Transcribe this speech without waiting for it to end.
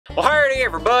Well, howdy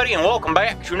everybody, and welcome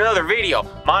back to another video.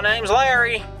 My name's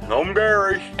Larry. And I'm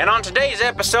Gary. And on today's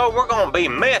episode, we're gonna be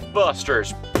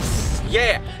Mythbusters.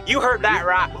 Yeah, you heard that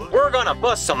right. We're gonna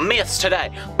bust some myths today.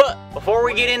 But before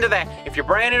we get into that, if you're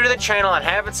brand new to the channel and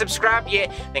haven't subscribed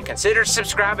yet, then consider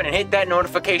subscribing and hit that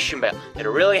notification bell.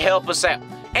 It'll really help us out.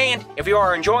 And if you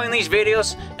are enjoying these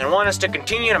videos and want us to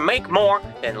continue to make more,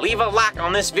 then leave a like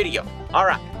on this video.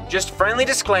 Alright. Just a friendly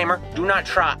disclaimer, do not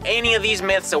try any of these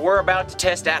myths that we're about to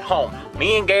test at home.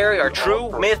 Me and Gary are true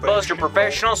Mythbuster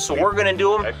professionals, so we're gonna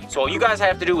do them. So all you guys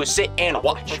have to do is sit and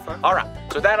watch. Alright,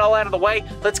 so with that all out of the way,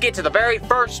 let's get to the very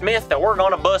first myth that we're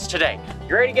gonna bust today.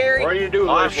 You ready, Gary? Ready to do this,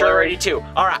 I'm sure Larry. ready too.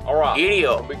 Alright, giddy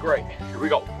up. It'll be great. Here we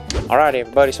go. Alright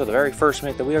everybody, so the very first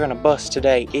myth that we are going to bust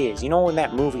today is, you know in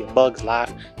that movie A Bug's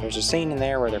Life, there's a scene in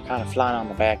there where they're kind of flying on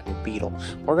the back of a beetle.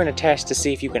 We're going to test to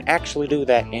see if you can actually do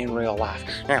that in real life.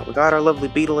 Alright, we got our lovely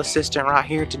beetle assistant right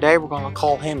here today. We're going to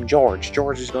call him George.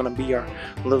 George is going to be our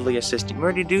lovely assistant. You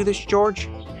ready to do this, George?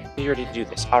 You ready to do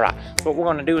this? Alright, so what we're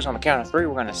going to do is on the count of 3,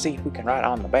 we're going to see if we can ride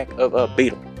on the back of a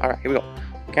beetle. Alright, here we go.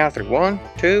 Count of 3. 1,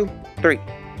 2, 3.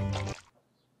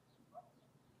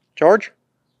 George?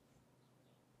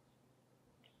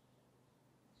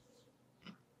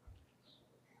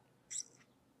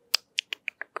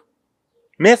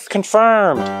 Myth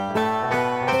confirmed!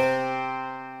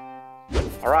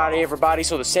 Alrighty everybody,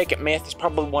 so the second myth is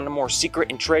probably one of the more secret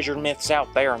and treasured myths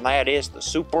out there, and that is the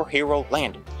superhero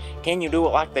landing. Can you do it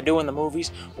like they do in the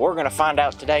movies? We're gonna find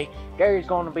out today. Gary's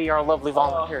gonna be our lovely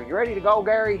volunteer. You ready to go,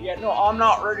 Gary? Yeah, no, I'm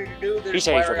not ready to do this. He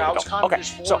said he's ready to go. Okay,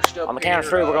 so on the count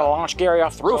of 3, we're gonna launch Gary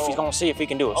off the roof. He's gonna see if he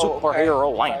can do a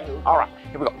superhero landing. Alright,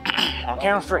 here we go. On the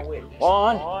count of 3.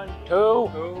 1,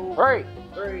 2,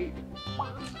 3.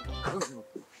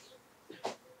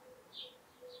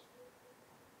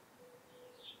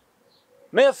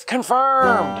 Myth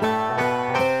confirmed!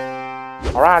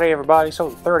 Alrighty everybody, so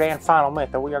the third and final myth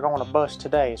that we are going to bust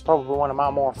today is probably one of my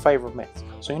more favorite myths.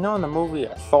 So you know in the movie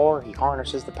Thor, he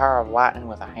harnesses the power of lightning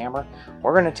with a hammer?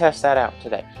 We're going to test that out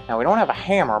today. Now we don't have a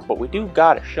hammer, but we do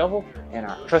got a shovel and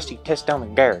our trusty test dummy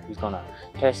Gary who's going to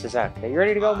test this out. Are you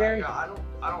ready to go, Gary? I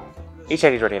don't He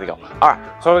said he's ready to go.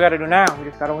 Alright, so what we got to do now, we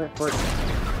just got to wait for it.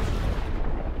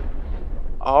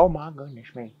 Oh my goodness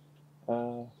me.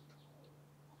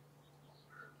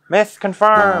 Myth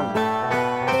confirmed!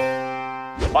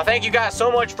 Well, thank you guys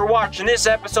so much for watching this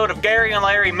episode of Gary and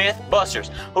Larry Mythbusters.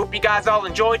 Hope you guys all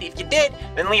enjoyed. If you did,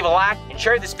 then leave a like and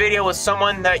share this video with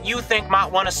someone that you think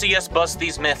might want to see us bust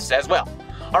these myths as well.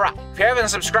 Alright, if you haven't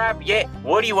subscribed yet,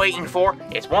 what are you waiting for?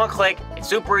 It's one click, it's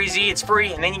super easy, it's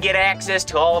free, and then you get access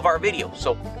to all of our videos.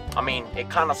 So, I mean, it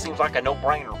kind of seems like a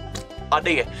no-brainer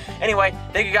idea. Anyway,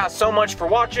 thank you guys so much for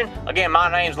watching. Again, my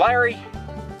name's Larry.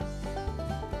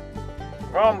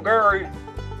 I'm Gary.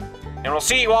 And we'll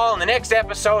see you all in the next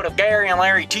episode of Gary and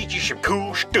Larry Teach You Some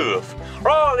Cool Stuff.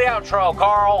 Roll the outro,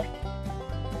 Carl.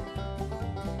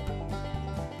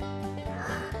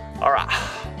 Alright.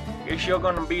 Guess you're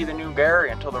gonna be the new Gary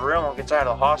until the real one gets out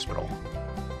of the hospital.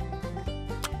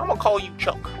 I'm gonna call you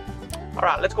Chuck.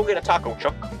 Alright, let's go get a taco,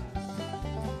 Chuck.